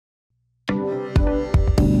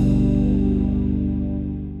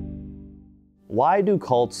why do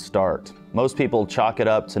cults start? Most people chalk it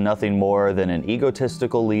up to nothing more than an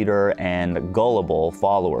egotistical leader and gullible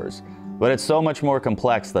followers. But it's so much more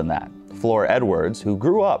complex than that. Flor Edwards, who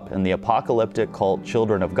grew up in the apocalyptic cult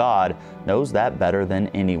Children of God, knows that better than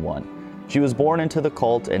anyone. She was born into the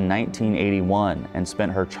cult in 1981 and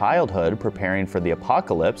spent her childhood preparing for the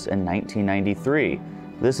apocalypse in 1993.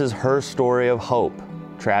 This is her story of hope,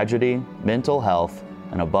 tragedy, mental health,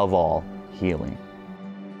 and above all, healing.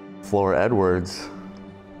 Flor Edwards,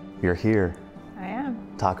 you're here. I am.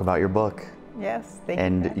 Talk about your book. Yes, thank you.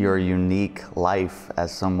 And your unique life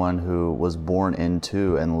as someone who was born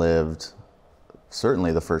into and lived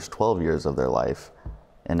certainly the first 12 years of their life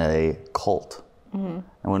in a cult. Mm-hmm.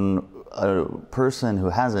 And when a person who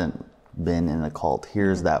hasn't been in a cult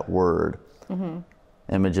hears mm-hmm. that word, mm-hmm.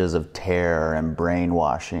 images of terror and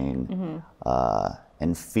brainwashing mm-hmm.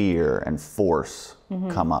 And fear and force mm-hmm.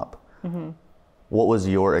 come up. Mm-hmm. What was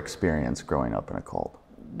your experience growing up in a cult?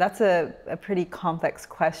 That's a pretty complex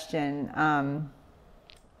question.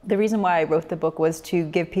 The reason why I wrote the book was to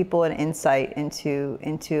give people an insight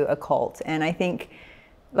into a cult. And I think,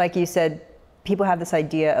 like you said, people have this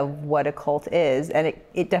idea of what a cult is, and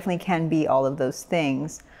it definitely can be all of those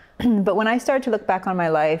things. But when I started to look back on my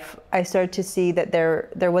life, I started to see that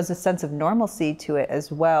there was a sense of normalcy to it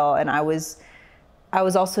as well. And I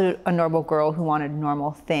was also a normal girl who wanted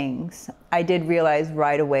normal things. I did realize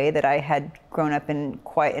right away that I had grown up in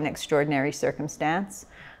quite an extraordinary circumstance.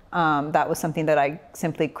 That was something that I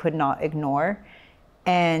simply could not ignore.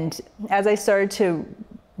 And as I started to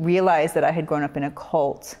realize that I had grown up in a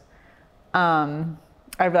cult,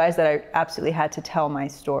 I realized that I absolutely had to tell my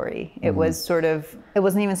story. Mm-hmm. It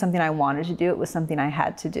wasn't even something I wanted to do, it was something I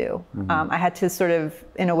had to do. Mm-hmm. I had to sort of,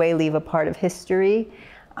 in a way, leave a part of history.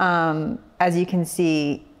 As you can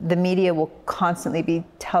see, the media will constantly be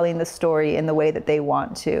telling the story in the way that they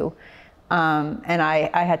want to. And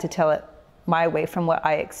I had to tell it my way from what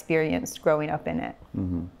I experienced growing up in it.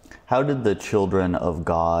 Mm-hmm. How did the Children of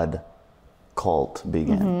God cult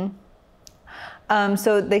begin? Mm-hmm.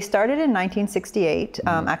 So they started in 1968,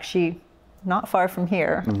 mm-hmm. Actually not far from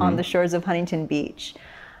here, mm-hmm. on the shores of Huntington Beach.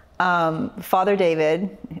 Father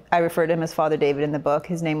David, I refer to him as Father David in the book,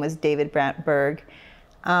 his name was David Brantberg.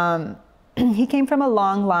 He came from a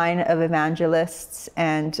long line of evangelists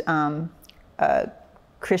and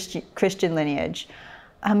Christian lineage.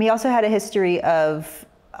 He also had a history of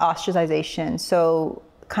ostracization, so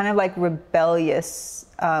kind of like rebellious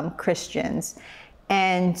Christians.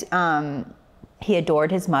 And he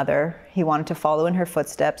adored his mother. He wanted to follow in her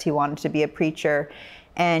footsteps. He wanted to be a preacher.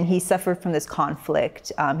 And he suffered from this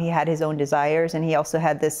conflict. He had his own desires, and he also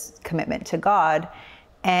had this commitment to God.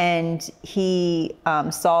 And he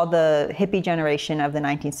saw the hippie generation of the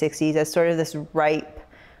 1960s as sort of this ripe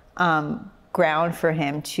ground for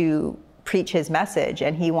him to preach his message.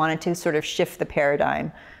 And he wanted to sort of shift the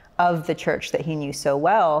paradigm of the church that he knew so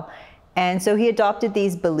well. And so he adopted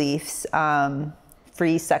these beliefs.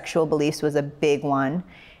 Free sexual beliefs was a big one.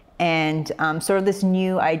 And sort of this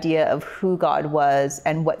new idea of who God was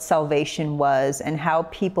and what salvation was and how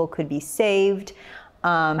people could be saved.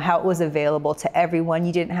 How it was available to everyone.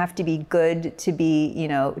 You didn't have to be good to be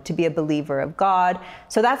a believer of God.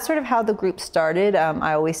 So that's sort of how the group started.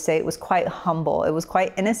 I always say it was quite humble. It was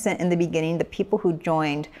quite innocent in the beginning. The people who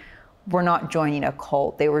joined were not joining a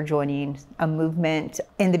cult. They were joining a movement.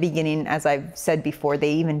 In the beginning, as I've said before,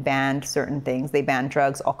 they even banned certain things. They banned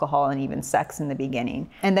drugs, alcohol, and even sex in the beginning.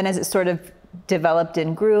 And then as it sort of developed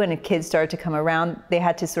and grew and kids started to come around, they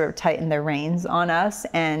had to sort of tighten their reins on us,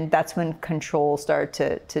 and that's when control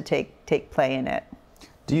started to take play in it.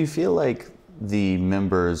 Do you feel like the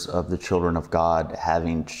members of the Children of God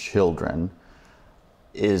having children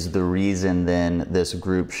is the reason then this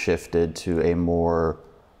group shifted to a more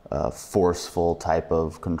forceful type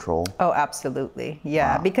of control? Oh, absolutely.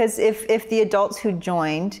 Yeah. Wow. Because if the adults who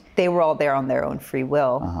joined, they were all there on their own free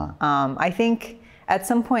will. Uh-huh. I think at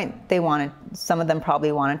some point some of them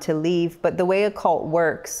probably wanted to leave, but the way a cult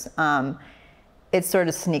works, it sort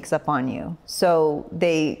of sneaks up on you. So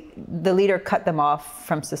the leader cut them off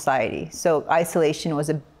from society. So isolation was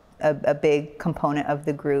a big component of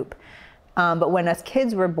the group. But when us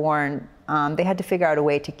kids were born, they had to figure out a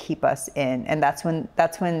way to keep us in. And that's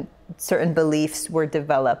when certain beliefs were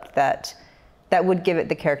developed that would give it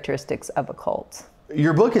the characteristics of a cult.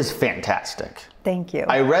 Your book is fantastic. Thank you.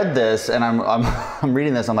 I read this and I'm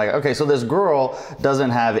reading this. I'm like, okay, so this girl doesn't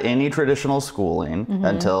have any traditional schooling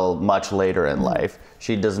until much later in life.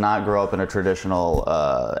 She does not grow up in a traditional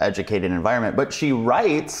educated environment, but she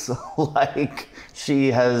writes like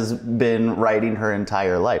she has been writing her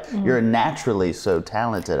entire life. You're naturally so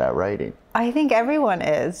talented at writing. I think everyone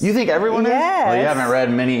is. You think everyone is? Yes. Well, you haven't read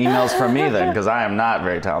many emails from me then, because I am not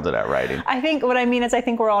very talented at writing. I think what I mean is I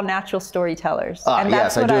think we're all natural storytellers. And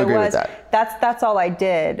that's yes, I do agree with that. That's all I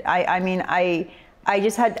did. I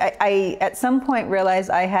just had, I at some point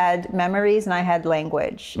realized I had memories and I had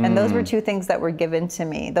language. And those were two things that were given to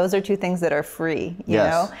me. Those are two things that are free, you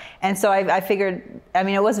know? And so I figured, I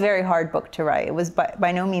mean, it was a very hard book to write. It was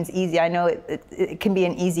by no means easy. I know it can be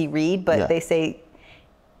an easy read, but they say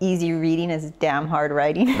easy reading is damn hard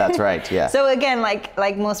writing. That's right, yeah. So again,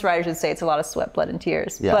 like most writers would say, it's a lot of sweat, blood, and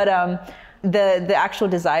tears. Yeah. But the actual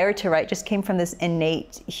desire to write just came from this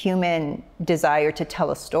innate human desire to tell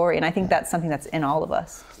a story. And I think that's something that's in all of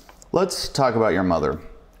us. Let's talk about your mother.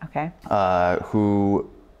 Okay. Who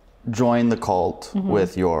joined the cult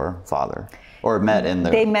with your father, or met in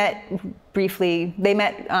there. They met briefly. They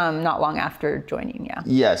met not long after joining, yeah.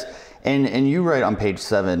 Yes, and you write on page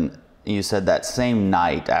 7, you said that same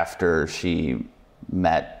night after she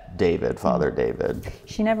met David, Father David.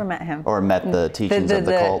 She never met him. Or met the teachings of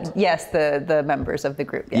the cult. Yes, the members of the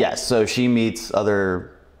group. Yeah. Yes, so she meets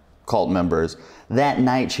other cult members. That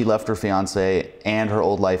night she left her fiance and her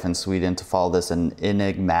old life in Sweden to follow this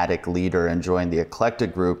enigmatic leader and join the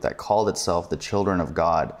eclectic group that called itself the Children of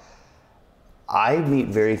God. I meet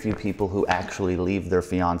very few people who actually leave their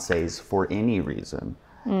fiancés for any reason.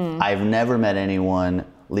 I've never met anyone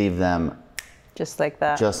leave them just like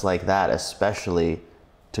that. Just like that, especially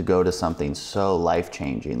to go to something so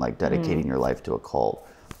life-changing, like dedicating your life to a cult.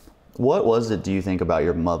 What was it, do you think, about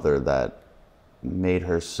your mother that made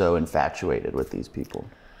her so infatuated with these people?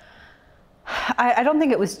 I don't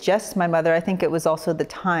think it was just my mother. I think it was also the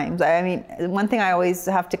times. I mean, one thing I always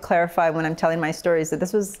have to clarify when I'm telling my stories, that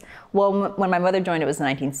this was, well, when my mother joined, it was the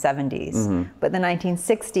 1970s. But the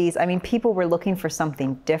 1960s, I mean, people were looking for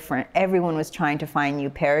something different. Everyone was trying to find new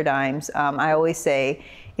paradigms. I always say,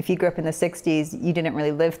 if you grew up in the 60s, you didn't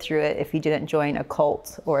really live through it. If you didn't join a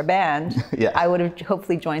cult or a band, I would have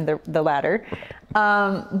hopefully joined the latter.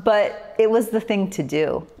 But it was the thing to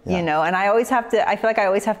do, you know, and I feel like I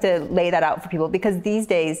always have to lay that out for people, because these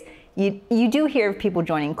days you do hear of people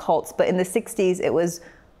joining cults, but in the 60s it was,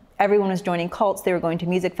 everyone was joining cults. They were going to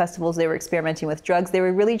music festivals. They were experimenting with drugs. They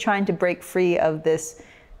were really trying to break free of this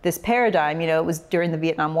paradigm. You know, it was during the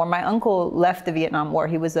Vietnam War. My uncle left the Vietnam War.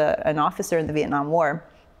 He was an officer in the Vietnam War,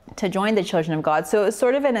 to join the Children of God. So it was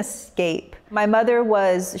sort of an escape. My mother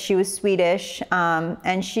was Swedish,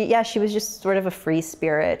 and she was just sort of a free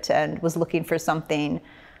spirit and was looking for something,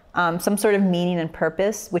 some sort of meaning and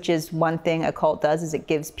purpose, which is one thing a cult does, is it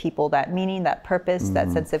gives people that meaning, that purpose,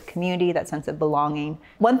 that sense of community, that sense of belonging.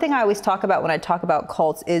 One thing I always talk about when I talk about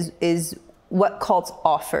cults is what cults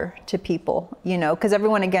offer to people, you know, because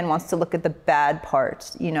everyone, again, wants to look at the bad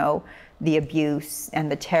parts, you know, the abuse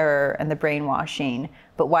and the terror and the brainwashing.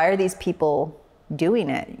 But why are these people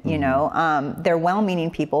doing it? You know, they're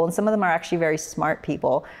well-meaning people, and some of them are actually very smart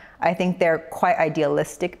people. I think they're quite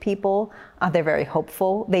idealistic people. They're very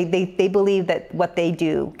hopeful. They believe that what they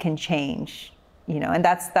do can change, you know, and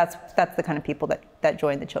that's the kind of people that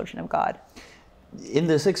join the Children of God. In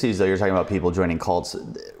the 60s, though, you're talking about people joining cults.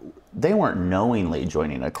 They weren't knowingly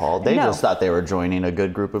joining a cult. They just thought they were joining a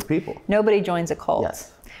good group of people. Nobody joins a cult.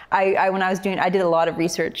 Yes. I did a lot of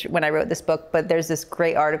research when I wrote this book, but there's this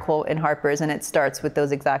great article in Harper's, and it starts with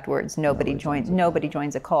those exact words: nobody joins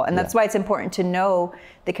a cult. And that's why it's important to know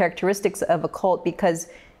the characteristics of a cult, because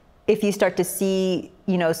if you start to see,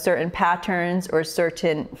 you know, certain patterns or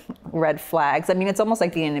certain red flags, I mean, it's almost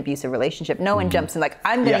like being in an abusive relationship. No one jumps in like,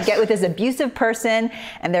 I'm going to get with this abusive person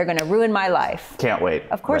and they're going to ruin my life. Can't wait.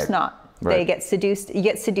 Of course not. They get seduced. You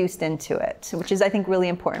get seduced into it, which is, I think, really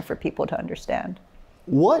important for people to understand.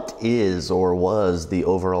 What is or was the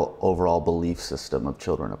overall belief system of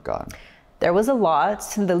Children of God? There was a lot.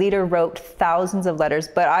 The leader wrote thousands of letters,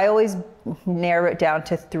 but I always narrow it down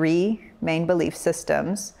to 3 main belief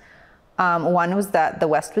systems. One was that the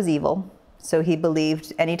West was evil. So he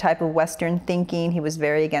believed any type of Western thinking. He was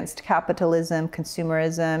very against capitalism,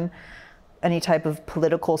 consumerism, any type of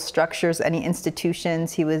political structures, any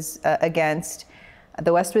institutions he was against.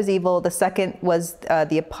 The West was evil. The second was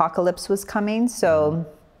the apocalypse was coming. So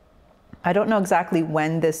I don't know exactly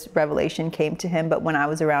when this revelation came to him, but when I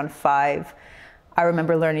was around 5, I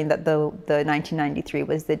remember learning that the 1993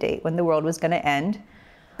 was the date when the world was going to end.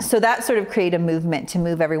 So that sort of created a movement to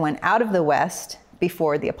move everyone out of the West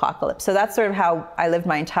before the apocalypse. So that's sort of how I lived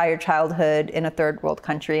my entire childhood in a third world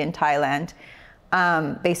country in Thailand,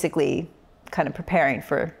 basically kind of preparing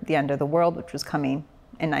for the end of the world, which was coming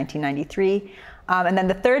in 1993. And then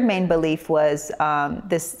the third main belief was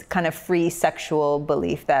this kind of free sexual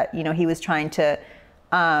belief that, you know, he was trying to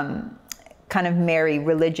kind of marry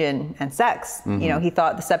religion and sex. You know, he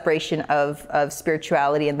thought the separation of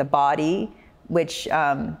spirituality and the body, which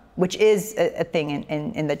is a thing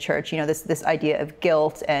in the church, you know, this idea of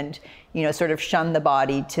guilt and, you know, sort of shun the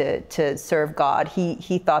body to serve God.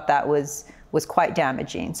 He thought that was quite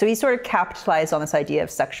damaging. So he sort of capitalized on this idea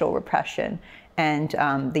of sexual repression, and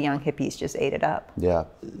the young hippies just ate it up. Yeah.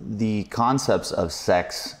 The concepts of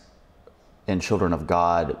sex in Children of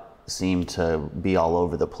God seem to be all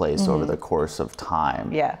over the place over the course of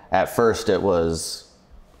time. Yeah. At first it was,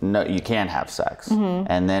 no, you can't have sex.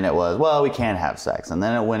 And then it was, well, we can have sex. And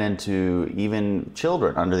then it went into even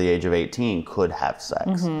children under the age of 18 could have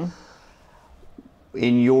sex.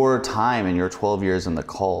 In your time, in your 12 years in the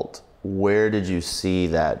cult, where did you see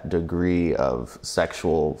that degree of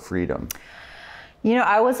sexual freedom? You know,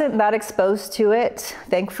 I wasn't that exposed to it,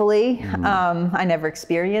 thankfully. I never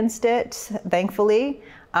experienced it, thankfully.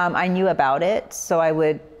 I knew about it, so I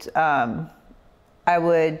would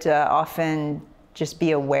often just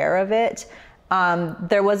be aware of it.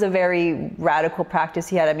 There was a very radical practice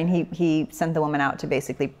he had. I mean, he sent the women out to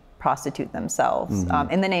basically prostitute themselves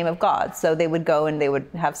in the name of God. So they would go and they would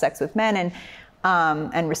have sex with men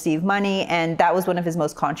and receive money, and that was one of his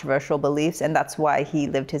most controversial beliefs, and that's why he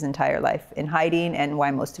lived his entire life in hiding, and why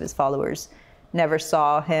most of his followers never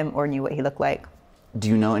saw him or knew what he looked like. Do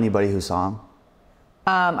you know anybody who saw him?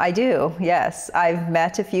 I do, yes. I've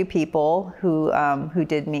met a few people who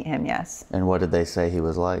did meet him, yes. And what did they say he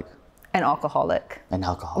was like? An alcoholic. An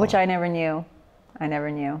alcoholic. Which I never knew.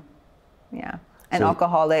 Yeah. An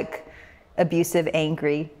alcoholic, abusive,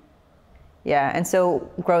 angry. Yeah, and so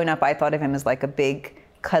growing up, I thought of him as like a big,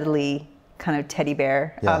 cuddly kind of teddy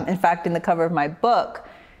bear. Yeah. In fact, in the cover of my book,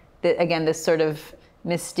 again, this sort of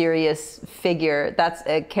mysterious figure, that's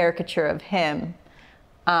a caricature of him.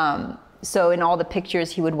 So in all the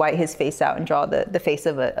pictures, he would white his face out and draw the face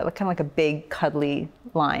of a kind of like a big, cuddly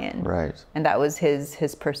lion. Right. And that was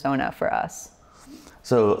his persona for us.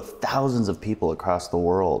 So thousands of people across the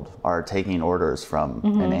world are taking orders from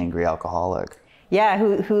an angry alcoholic. Yeah,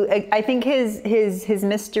 who I think his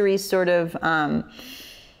mystery sort of,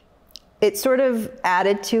 it sort of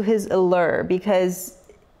added to his allure, because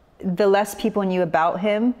the less people knew about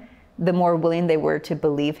him, the more willing they were to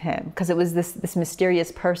believe him, because it was this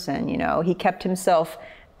mysterious person, you know. He kept himself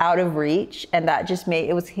out of reach, and that just made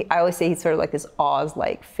it was. I always say he's sort of like this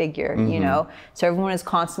Oz-like figure, you know. So everyone is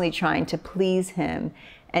constantly trying to please him,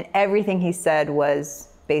 and everything he said was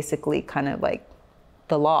basically kind of like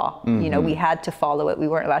the law. You know, we had to follow it. We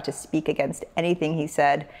weren't allowed to speak against anything he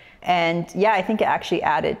said. And yeah, I think it actually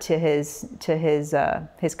added to his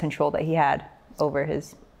control that he had over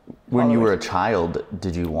his When followers. you were a child,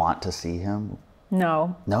 did you want to see him?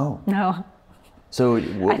 No. No. So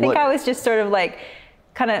I think I was just sort of like,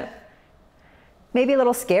 kind of maybe a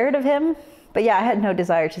little scared of him, but yeah, I had no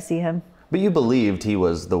desire to see him. But you believed he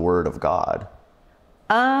was the Word of God.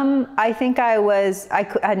 I think I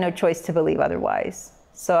had no choice to believe otherwise.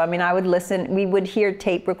 So, I mean, I would listen, we would hear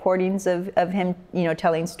tape recordings of him, you know,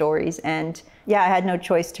 telling stories, and yeah, I had no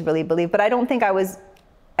choice to really believe. But I don't think I was,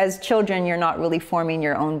 as children, you're not really forming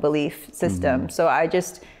your own belief system. So I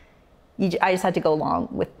just had to go along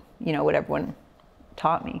with, you know, what everyone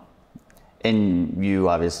taught me. And you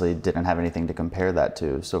obviously didn't have anything to compare that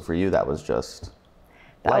to. So for you, that was just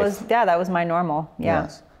life. That was my normal. Yeah.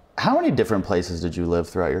 Yes. How many different places did you live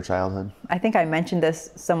throughout your childhood? I think I mentioned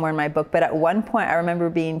this somewhere in my book, but at one point I remember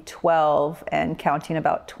being 12 and counting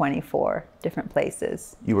about 24 different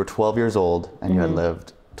places. You were 12 years old and you had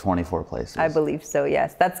lived 24 places. I believe so,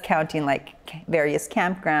 yes. That's counting like various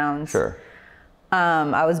campgrounds. Sure.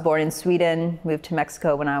 I was born in Sweden, moved to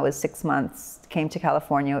Mexico when I was 6 months, came to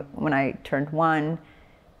California when I turned 1,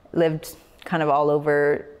 lived kind of all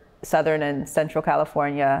over Southern and Central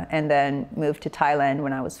California, and then moved to Thailand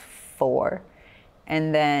when I was 4,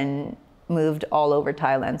 and then moved all over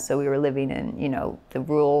Thailand. So we were living in, you know, the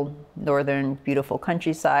rural, northern, beautiful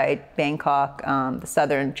countryside, Bangkok, the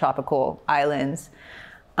southern tropical islands.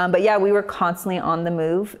 But yeah, we were constantly on the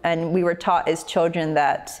move, and we were taught as children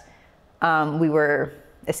that we were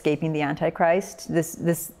escaping the Antichrist,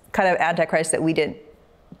 this kind of Antichrist that we didn't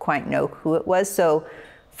quite know who it was. So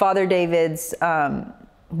Father David's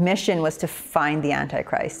mission was to find the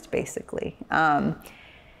Antichrist, basically. And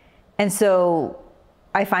so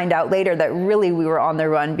I find out later that really we were on the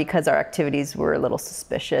run because our activities were a little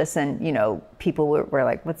suspicious, and you know, people were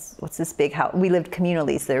like, what's this big house? We lived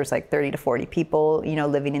communally, so there was like 30 to 40 people, you know,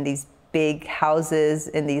 living in these big houses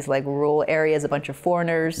in these like rural areas, a bunch of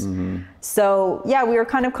foreigners. So yeah, we were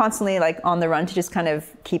kind of constantly like on the run to just kind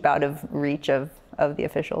of keep out of reach of the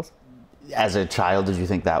officials. As a child, did you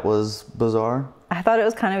think that was bizarre? I thought it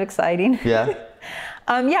was kind of exciting. Yeah.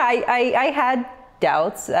 Yeah, I had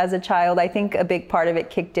doubts as a child. I think a big part of it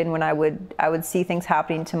kicked in when I would see things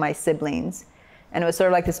happening to my siblings, and it was sort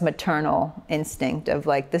of like this maternal instinct of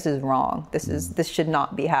like, this is wrong, this should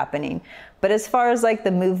not be happening. But as far as like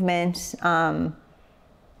the movement,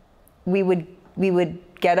 we would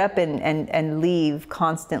get up and leave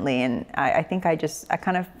constantly, and I think I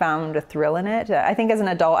kind of found a thrill in it. I think as an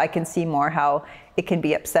adult I can see more how it can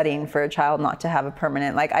be upsetting for a child not to have a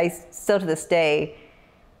permanent, like I still to this day,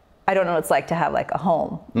 I don't know what it's like to have like a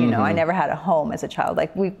home. You know, I never had a home as a child.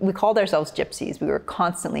 Like we called ourselves gypsies. We were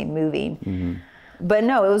constantly moving. But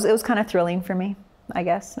no, it was kind of thrilling for me, I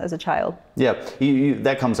guess, as a child. Yeah,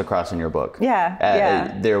 that comes across in your book.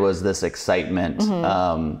 Yeah, there was this excitement,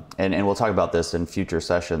 and we'll talk about this in future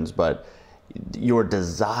sessions, but your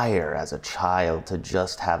desire as a child to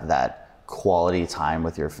just have that quality time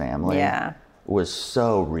with your family was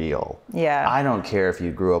so real. Yeah. I don't care if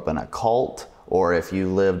you grew up in a cult or if you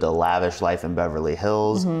lived a lavish life in Beverly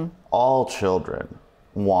Hills, all children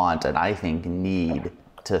want, and I think need,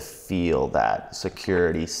 to feel that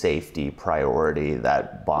security, safety, priority,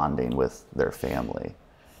 that bonding with their family.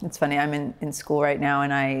 It's funny, I'm in school right now,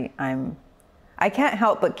 and I can't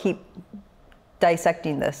help but keep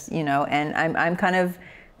dissecting this, you know, and I'm kind of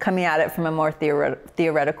coming at it from a more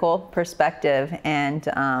theoretical perspective,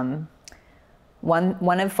 and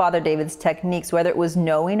one of Father David's techniques, whether it was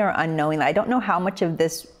knowing or unknowing, I don't know how much of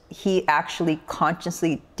this he actually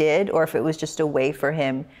consciously did, or if it was just a way for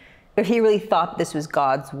him, if he really thought this was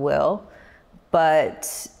God's will,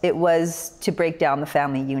 but it was to break down the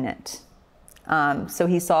family unit. So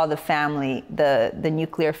he saw the family, the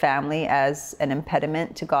nuclear family, as an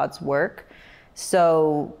impediment to God's work.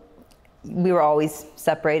 So we were always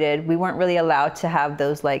separated. We weren't really allowed to have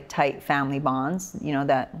those like tight family bonds, you know,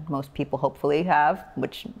 that most people hopefully have,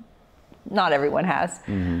 which not everyone has.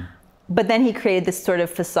 But then he created this sort of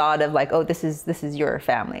facade of like, oh, this is your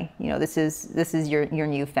family, you know, this is your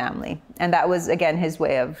new family, and that was again his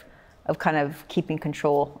way of kind of keeping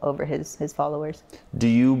control over his followers. Do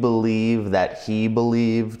you believe that he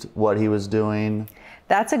believed what he was doing?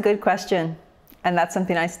 That's a good question, and that's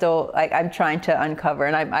something I still I'm trying to uncover,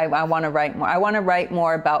 and I want to write more. I want to write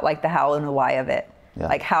more about like the how and the why of it. Yeah.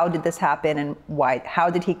 Like, how did this happen, and why? How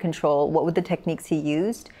did he control? What were the techniques he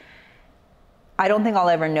used? I don't think I'll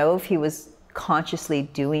ever know if he was consciously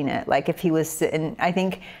doing it. Like if he was, and I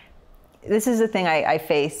think this is the thing I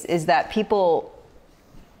face, is that people,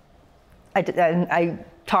 I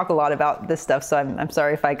talk a lot about this stuff, so I'm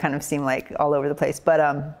sorry if I kind of seem like all over the place, but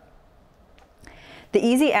the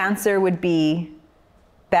easy answer would be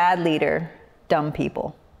bad leader, dumb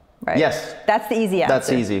people, right? Yes. That's the easy answer.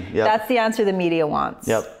 That's easy, yep. That's the answer the media wants.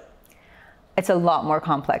 Yep. It's a lot more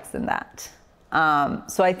complex than that.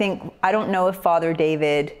 So I don't know if Father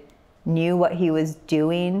David knew what he was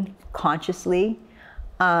doing consciously.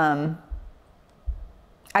 I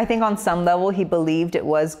think on some level he believed it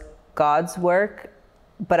was God's work,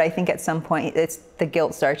 but I think at some point the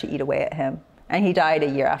guilt started to eat away at him. And he died a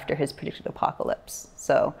year after his predicted apocalypse.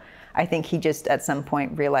 So I think he just at some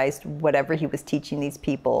point realized whatever he was teaching these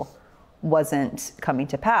people wasn't coming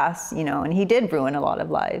to pass, you know, and he did ruin a lot of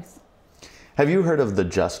lives. Have you heard of the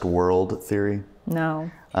just world theory?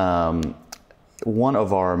 No. One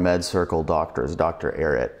of our MedCircle doctors, Dr.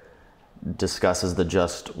 Arrett, discusses the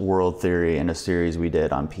just world theory in a series we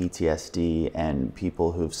did on PTSD and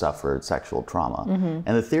people who've suffered sexual trauma.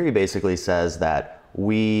 And the theory basically says that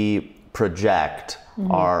we project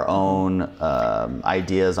our own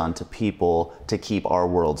ideas onto people to keep our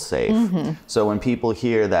world safe. So when people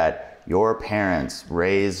hear that your parents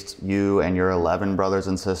raised you and your 11 brothers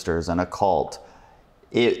and sisters in a cult,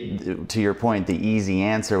 to your point, the easy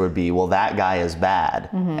answer would be, well, that guy is bad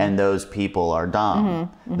and those people are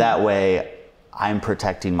dumb. That way I'm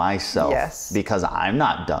protecting myself because I'm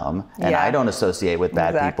not dumb and I don't associate with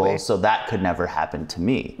bad people, so that could never happen to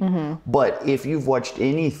me. But if you've watched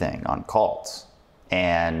anything on cults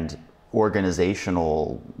and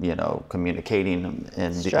organizational, you know, communicating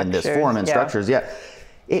in this form and structures,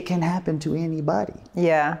 it can happen to anybody.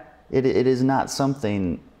 It is not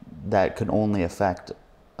something that could only affect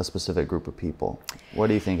a specific group of people. What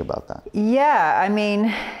do you think about that? Yeah, I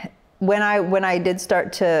mean, when I did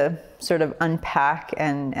start to sort of unpack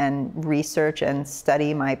and research and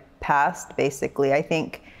study my past, basically, I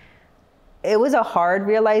think it was a hard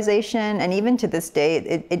realization, and even to this day,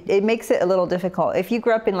 it makes it a little difficult. If you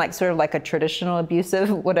grew up in like sort of like a traditional abusive,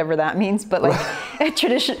 whatever that means, but like a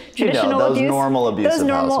traditional those abuse, normal abusive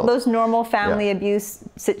those normal family abuse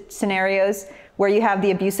scenarios where you have the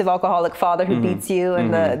abusive alcoholic father who beats you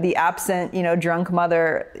and the absent, drunk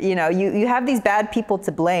mother, you have these bad people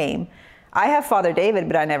to blame. I have Father David,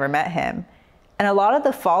 but I never met him. And a lot of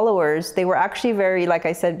the followers, they were actually very, like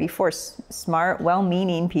I said before, smart,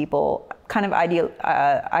 well-meaning people, kind of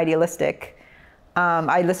idealistic.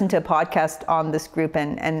 I listened to a podcast on this group,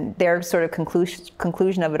 and their sort of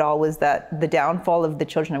conclusion of it all was that the downfall of the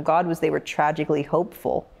children of God was they were tragically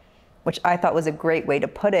hopeful, which I thought was a great way to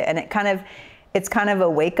put it. And it's kind of a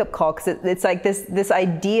wake-up call, because it's like this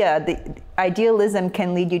idea, the idealism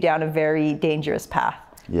can lead you down a very dangerous path.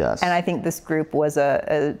 Yes. And I think this group was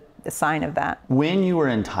a sign of that. When you were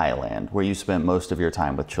in Thailand, where you spent most of your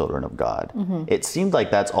time with Children of God, it seemed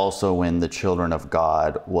like that's also when the Children of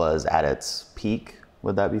God was at its peak.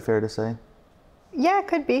 Would that be fair to say? Yeah, it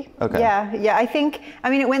could be. Okay. Yeah. I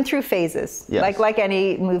mean, it went through phases, yes. like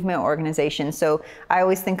any movement or organization. So I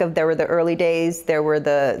always think of, there were the early days, there were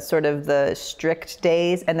the sort of the strict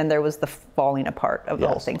days, and then there was the falling apart of the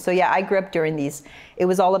whole thing. So yeah, I grew up during these. It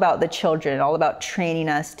was all about the children, all about training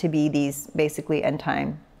us to be these basically end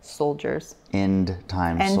time soldiers. End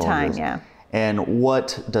time soldiers. Yeah. And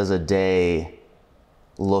what does a day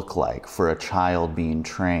look like for a child being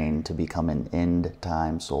trained to become an end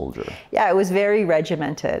time soldier? Yeah, it was very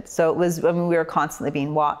regimented. So it was, we were constantly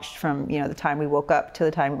being watched from, the time we woke up to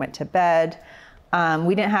the time we went to bed.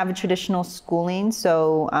 We didn't have a traditional schooling,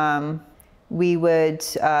 so we would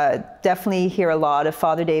definitely hear a lot of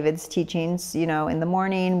Father David's teachings. In the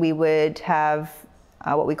morning we would have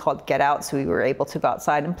what we called get out, so we were able to go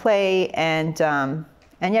outside and play, and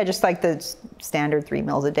yeah, just like the standard 3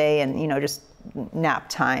 meals a day, and just nap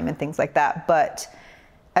time and things like that. But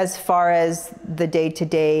as far as the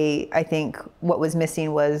day-to-day, I think what was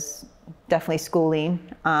missing was definitely schooling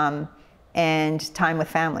and time with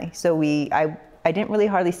family. So I didn't really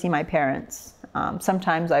hardly see my parents.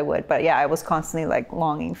 Sometimes I would, but yeah, I was constantly like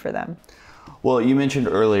longing for them. Well, you mentioned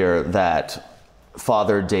earlier that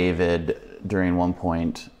Father David, during one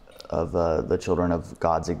point of the Children of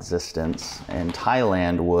God's existence in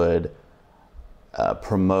Thailand, would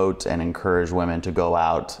promote and encourage women to go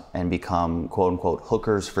out and become, quote unquote,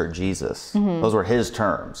 hookers for Jesus. Those were his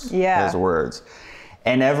terms, his words.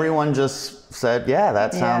 And everyone just said, yeah,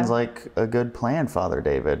 that sounds like a good plan, Father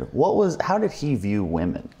David. How did he view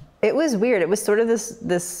women? It was weird. It was sort of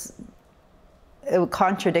this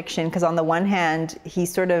contradiction, because on the one hand, he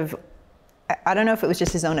sort of, I don't know if it was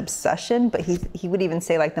just his own obsession, but he would even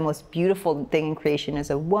say like the most beautiful thing in creation is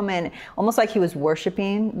a woman, almost like he was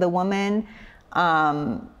worshiping the woman.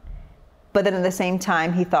 But then at the same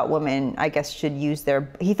time, he thought women, I guess, should use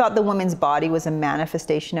he thought the woman's body was a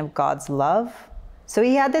manifestation of God's love. So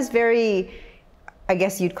he had this very, I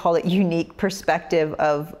guess you'd call it, unique perspective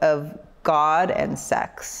of God and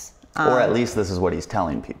sex. Or at least this is what he's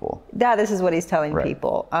telling people. Yeah, this is what he's telling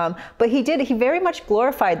people. But he very much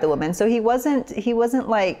glorified the woman. So he wasn't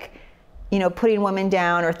like, putting women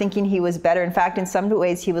down or thinking he was better. In fact, in some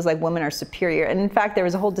ways, he was like, women are superior. And in fact, there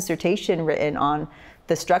was a whole dissertation written on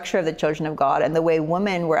the structure of the Children of God and the way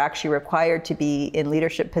women were actually required to be in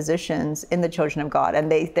leadership positions in the Children of God. And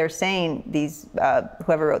they're saying,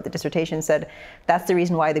 whoever wrote the dissertation said, that's the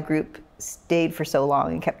reason why the group stayed for so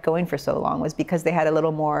long and kept going for so long, was because they had a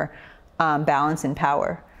little more balance in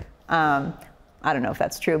power. I don't know if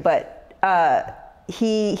that's true, but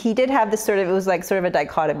he did have this it was like sort of a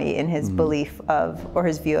dichotomy in his belief or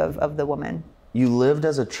his view of the woman. You lived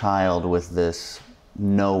as a child with this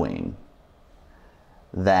knowing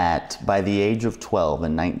that by the age of 12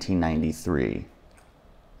 in 1993,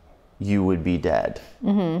 you would be dead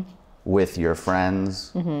with your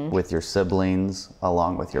friends, with your siblings,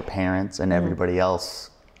 along with your parents and everybody else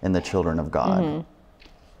in the Children of God.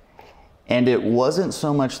 And it wasn't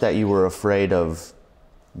so much that you were afraid of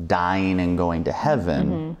dying and going to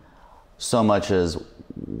heaven, so much as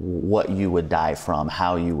what you would die from,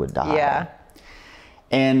 how you would die. Yeah.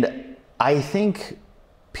 And I think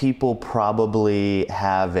people probably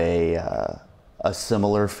have a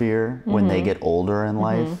similar fear when they get older in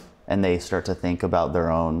life and they start to think about their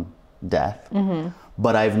own death.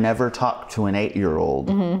 But I've never talked to an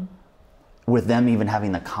 8-year-old with them even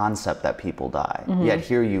having the concept that people die. Yet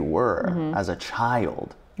here you were as a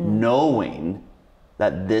child, knowing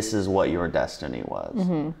that this is what your destiny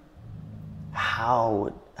was.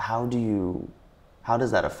 How do you How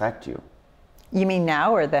does that affect you? You mean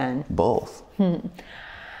now or then? Both.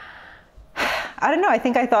 I don't know. I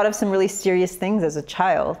think I thought of some really serious things as a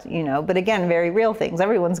child, you know, but again, very real things.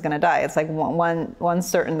 Everyone's going to die. It's like one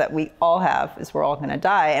certain that we all have is we're all going to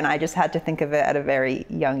die. And I just had to think of it at a very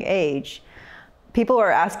young age. People are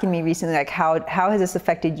asking me recently, like, how has this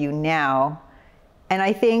affected you now? And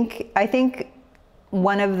I think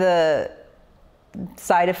one of the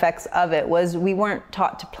side effects of it was we weren't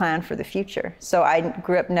taught to plan for the future. So I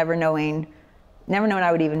grew up never knowing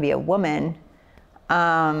I would even be a woman.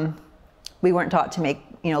 We weren't taught to make,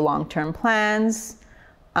 you know, long-term plans.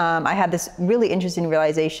 I had this really interesting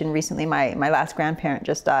realization recently. My last grandparent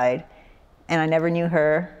just died, and I never knew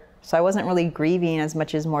her. So I wasn't really grieving as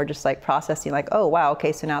much as more just like processing, like, oh, wow,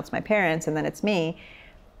 okay, so now it's my parents, and then it's me.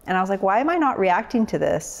 And I was like, why am I not reacting to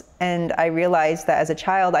this? And I realized that as a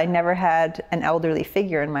child, I never had an elderly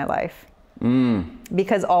figure in my life.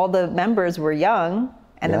 Because all the members were young,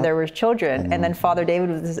 and then there were children, and then Father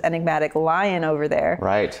David was this enigmatic lion over there.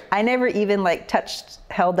 Right. I never even like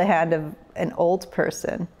held the hand of an old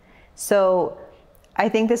person. So I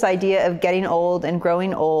think this idea of getting old and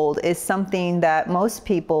growing old is something that most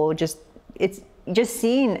people it's just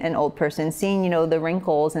seeing an old person, seeing, you know, the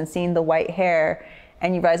wrinkles and seeing the white hair,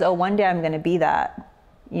 and you realize, oh, one day I'm going to be that,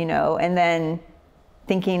 you know, and then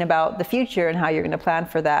thinking about the future and how you're going to plan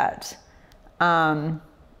for that.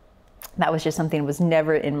 That was just something that was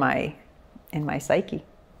never in my psyche.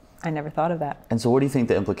 I never thought of that. And so what do you think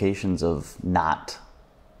the implications of not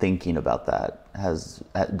thinking about that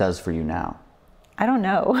does for you now? I don't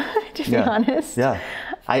know, to be honest. Yeah.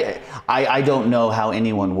 I don't know how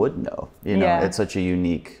anyone would know. You know, it's such a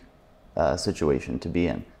unique situation to be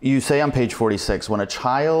in. You say on page 46, when a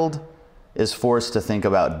child is forced to think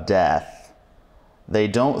about death, they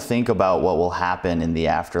don't think about what will happen in the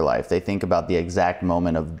afterlife. They think about the exact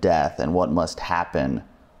moment of death and what must happen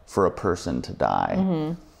for a person to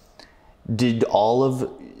die. Did all of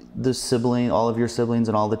your siblings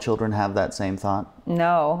and all the children have that same thought?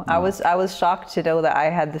 No. I was shocked to know that I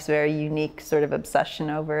had this very unique sort of obsession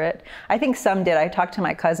over it. I think some did. I talked to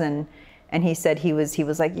my cousin, and he said he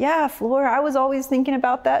was like, yeah, Flor, I was always thinking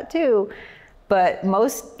about that too. But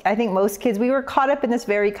I think most kids, we were caught up in this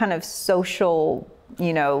very kind of social,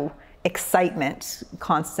 you know, excitement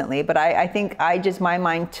constantly. But I think my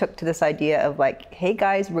mind took to this idea of like, hey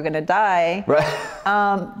guys, we're gonna die.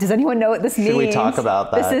 Right. Does anyone know what this means? Should we talk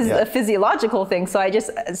about that? This is a physiological thing. So I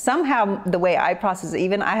just, somehow the way I process it,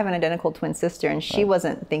 even I have an identical twin sister, and she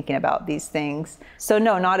wasn't thinking about these things. So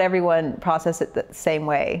no, not everyone processed it the same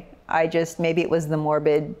way. Maybe it was the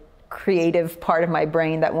morbid, creative part of my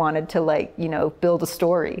brain that wanted to, like, you know, build a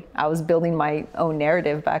story. I was building my own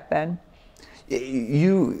narrative back then.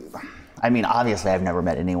 I mean, obviously I've never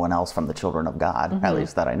met anyone else from the Children of God, at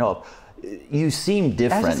least that I know of. You seem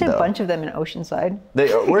different, I just a bunch of them in Oceanside.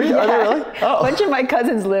 Were you? Are they really? Oh. A bunch of my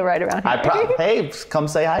cousins live right around here. Hey, come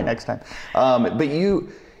say hi next time. But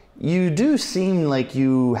you do seem like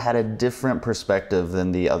you had a different perspective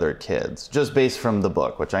than the other kids, just based from the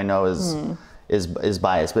book, which I know is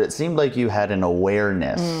biased. But it seemed like you had an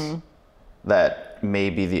awareness that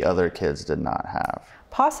maybe the other kids did not have.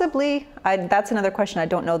 Possibly. That's another question I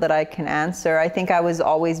don't know that I can answer. I think I was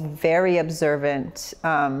always very observant.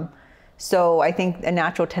 So I think a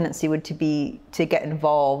natural tendency would to get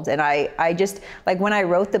involved. And I just, like, when I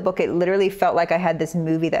wrote the book, it literally felt like I had this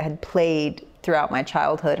movie that had played throughout my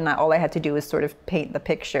childhood, and all I had to do was sort of paint the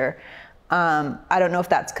picture. I don't know if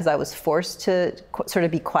that's because I was forced to sort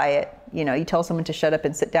of be quiet. You know, you tell someone to shut up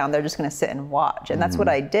and sit down, they're just going to sit and watch. And that's what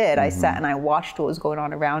I did. I sat and I watched what was going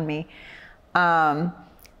on around me.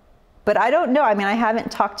 But I don't know. I mean, I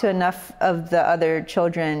haven't talked to enough of the other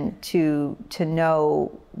children to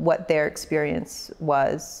know what their experience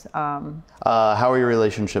was. How are your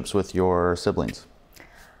relationships with your siblings?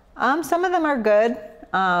 Some of them are good.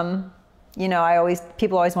 You know,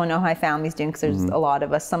 people always want to know how my family's doing, because there's a lot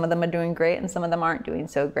of us. Some of them are doing great, and some of them aren't doing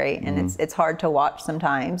so great. And it's hard to watch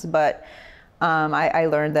sometimes. But I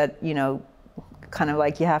learned that, you know, kind of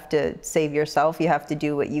like, you have to save yourself. You have to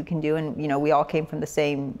do what you can do. And, you know, we all came from the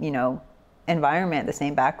same, you know, environment, the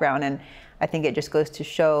same background. And I think it just goes to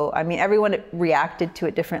show, I mean, everyone reacted to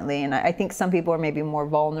it differently. And I think some people are maybe more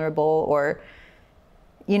vulnerable, or,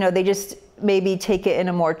 you know, they just maybe take it in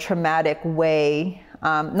a more traumatic way.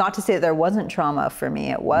 Not to say that there wasn't trauma for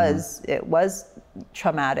me. It was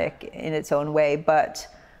traumatic in its own way, but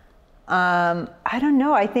I don't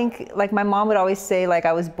know. I think, like, my mom would always say, like,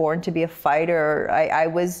 I was born to be a fighter. I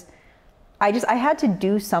had to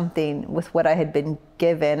do something with what I had been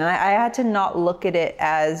given. And I had to not look at it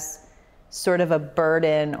as sort of a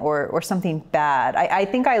burden or something bad. I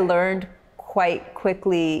think I learned quite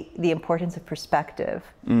quickly the importance of perspective.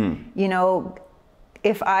 You know,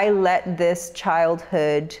 if I let this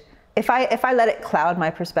childhood, if I let it cloud my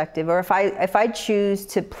perspective, or if I choose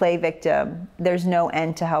to play victim, there's no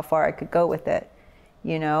end to how far I could go with it,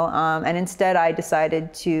 you know. And instead, I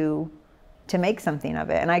decided to make something of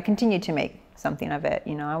it, and I continue to make something of it.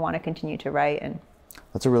 You know, I want to continue to write. And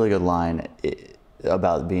that's a really good line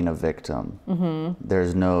about being a victim.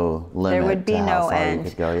 There's no limit. There would be to how no far end. You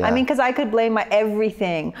could go. Yeah. I mean, because I could blame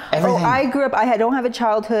everything. Oh, I grew up. I don't have a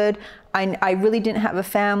childhood. I really didn't have a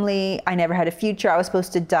family. I never had a future. I was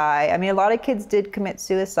supposed to die. I mean, a lot of kids did commit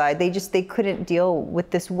suicide. They couldn't deal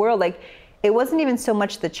with this world. Like, it wasn't even so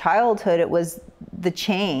much the childhood. It was the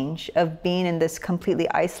change of being in this completely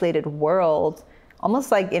isolated world,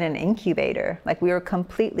 almost like in an incubator. Like, we were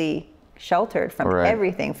completely sheltered from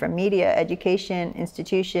everything, from media, education,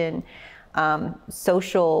 institution,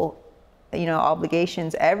 social, you know,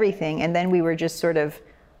 obligations, everything. And then we were just sort of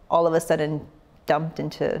all of a sudden dumped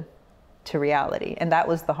into reality. And that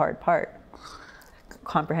was the hard part,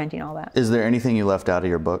 comprehending all that. Is there anything you left out of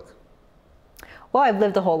your book? Well, I've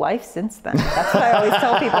lived a whole life since then. That's what I always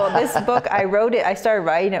tell people. This book, I started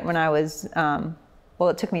writing it when I was, well,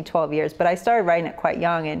 it took me 12 years, but I started writing it quite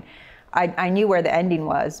young, and I knew where the ending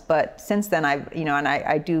was. But since then,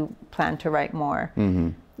 I do plan to write more.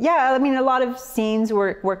 Yeah, I mean, a lot of scenes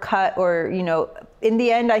were cut, or, you know, in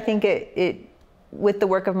the end, I think it with the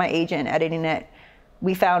work of my agent and editing it,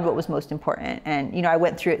 we found what was most important. And, you know, I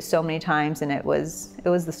went through it so many times, and it was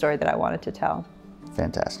the story that I wanted to tell.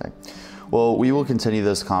 Fantastic. Well, we will continue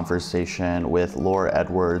this conversation with Flor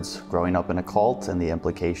Edwards, growing up in a cult, and the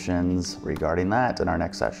implications regarding that in our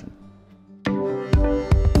next session.